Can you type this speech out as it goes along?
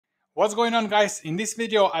What's going on, guys? In this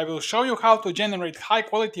video I will show you how to generate high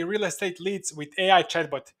quality real estate leads with AI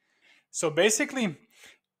chatbot. So basically,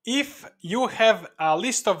 if you have a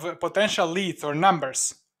list of potential leads or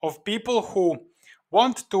numbers of people who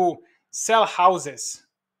want to sell houses,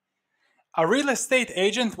 a real estate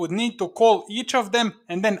agent would need to call each of them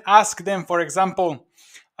and then ask them, for example,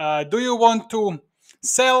 do you want to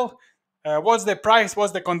sell? What's the price?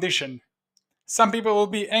 What's the condition? Some people will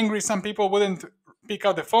be angry, some people wouldn't pick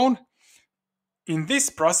up the phone. In this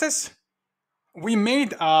process, we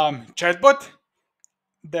made a chatbot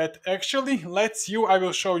that actually lets you, I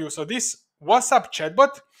will show you. So this WhatsApp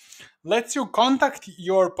chatbot lets you contact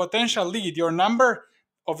your potential lead, your number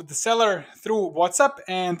of the seller through WhatsApp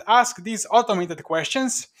and ask these automated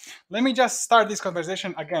questions. Let me just start this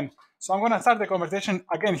conversation again. So I'm going to start the conversation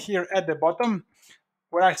again here at the bottom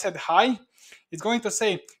where I said hi. It's going to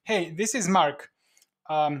say, hey, this is Mark.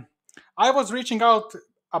 Um, I was reaching out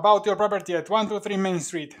about your property at 123 Main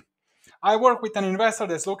Street. I work with an investor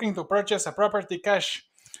that's looking to purchase a property cash,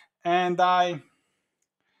 and I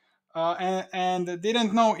and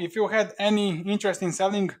didn't know if you had any interest in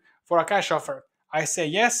selling for a cash offer. I say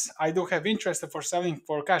yes, I do have interest for selling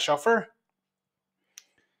for cash offer.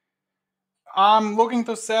 I'm looking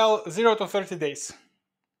to sell 0 to 30 days.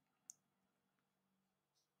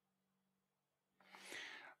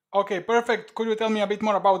 Okay, perfect. Could you tell me a bit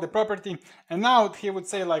more about the property? And now he would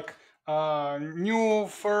say like new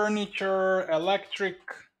furniture, electric,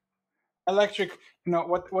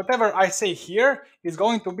 whatever I say here is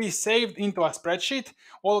going to be saved into a spreadsheet.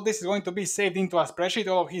 All of this is going to be saved into a spreadsheet,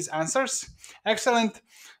 all of his answers. Excellent.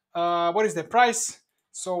 What is the price?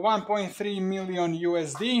 So 1.3 million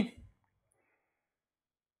USD.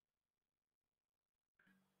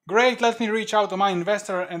 Great, let me reach out to my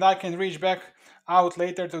investor and I can reach back out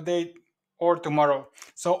later today or tomorrow.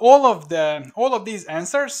 So all of these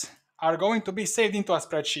answers are going to be saved into a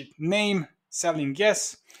spreadsheet. Name, selling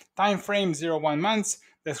yes, time frame 0 1 months,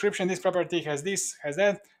 description this property has this, has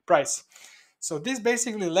that, price. So this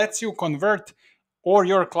basically lets you convert or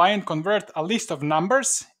your client convert a list of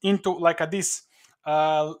numbers into like this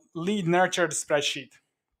lead nurtured spreadsheet.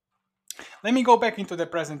 Let me go back into the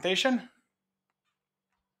presentation.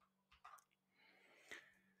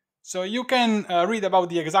 So you can read about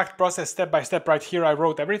the exact process step by step right here. I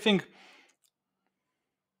wrote everything.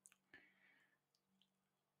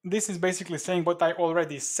 This is basically saying what I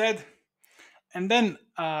already said. And then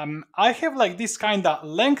I have like this kind of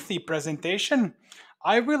lengthy presentation.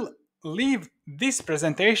 I will leave this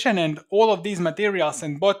presentation and all of these materials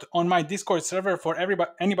and bot on my Discord server for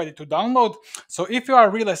anybody to download. So if you are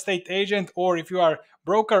a real estate agent or if you are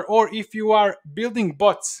broker or if you are building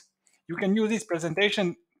bots, you can use this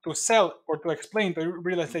presentation to sell or to explain to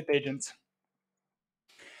real estate agents.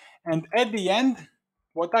 And at the end,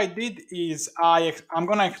 what I did is I'm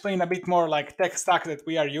gonna explain a bit more like tech stack that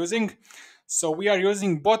we are using. So we are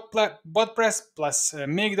using BotPress plus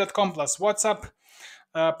Make.com plus WhatsApp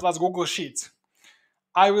plus Google Sheets.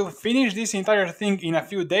 I will finish this entire thing in a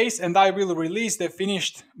few days and I will release the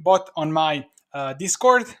finished bot on my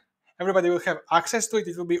Discord. Everybody will have access to it.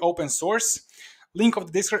 It will be open source. Link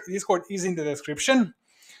of the Discord is in the description.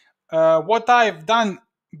 What I've done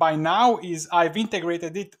by now is I've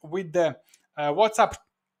integrated it with the WhatsApp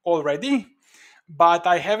already, but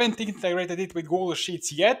I haven't integrated it with Google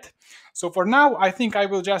Sheets yet. So for now, I think I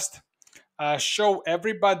will just show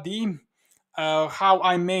everybody how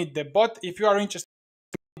I made the bot. If you are interested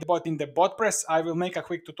in the bot in the BotPress, I will make a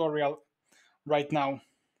quick tutorial right now.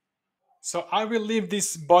 So I will leave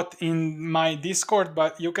this bot in my Discord,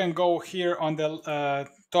 but you can go here on the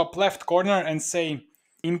top left corner and say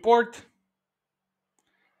import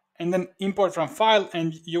and then import from file,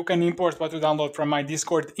 and you can import what you download from my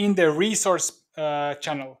Discord in the resource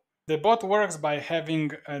channel. The bot works by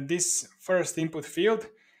having this first input field.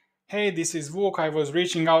 Hey, this is Vuk, I was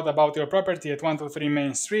reaching out about your property at 123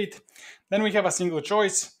 Main Street. Then we have a single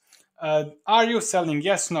choice. Are you selling?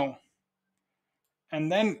 Yes, no.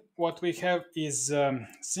 And then what we have is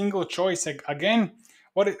single choice again.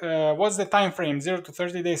 What's the time frame? 0 to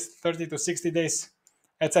 30 days, 30 to 60 days,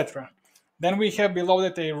 etc. Then we have below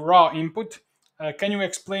that a raw input. Can you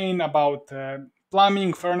explain about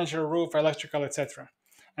plumbing, furniture, roof, electrical, etc.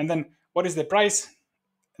 And then what is the price?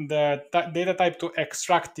 The data type to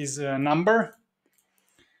extract is number.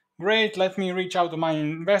 Great, let me reach out to my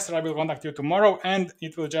investor. I will contact you tomorrow and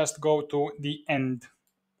it will just go to the end.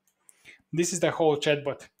 This is the whole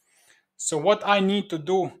chatbot. So what I need to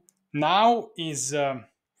do now is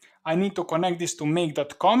I need to connect this to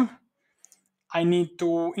make.com. I need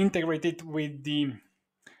to integrate it with the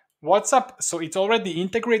WhatsApp, so it's already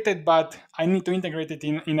integrated, but I need to integrate it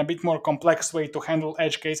in a bit more complex way to handle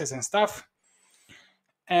edge cases and stuff.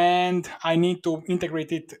 And I need to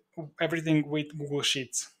integrate it everything with Google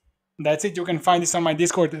Sheets. That's it. You can find this on my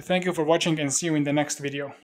Discord. Thank you for watching and see you in the next video.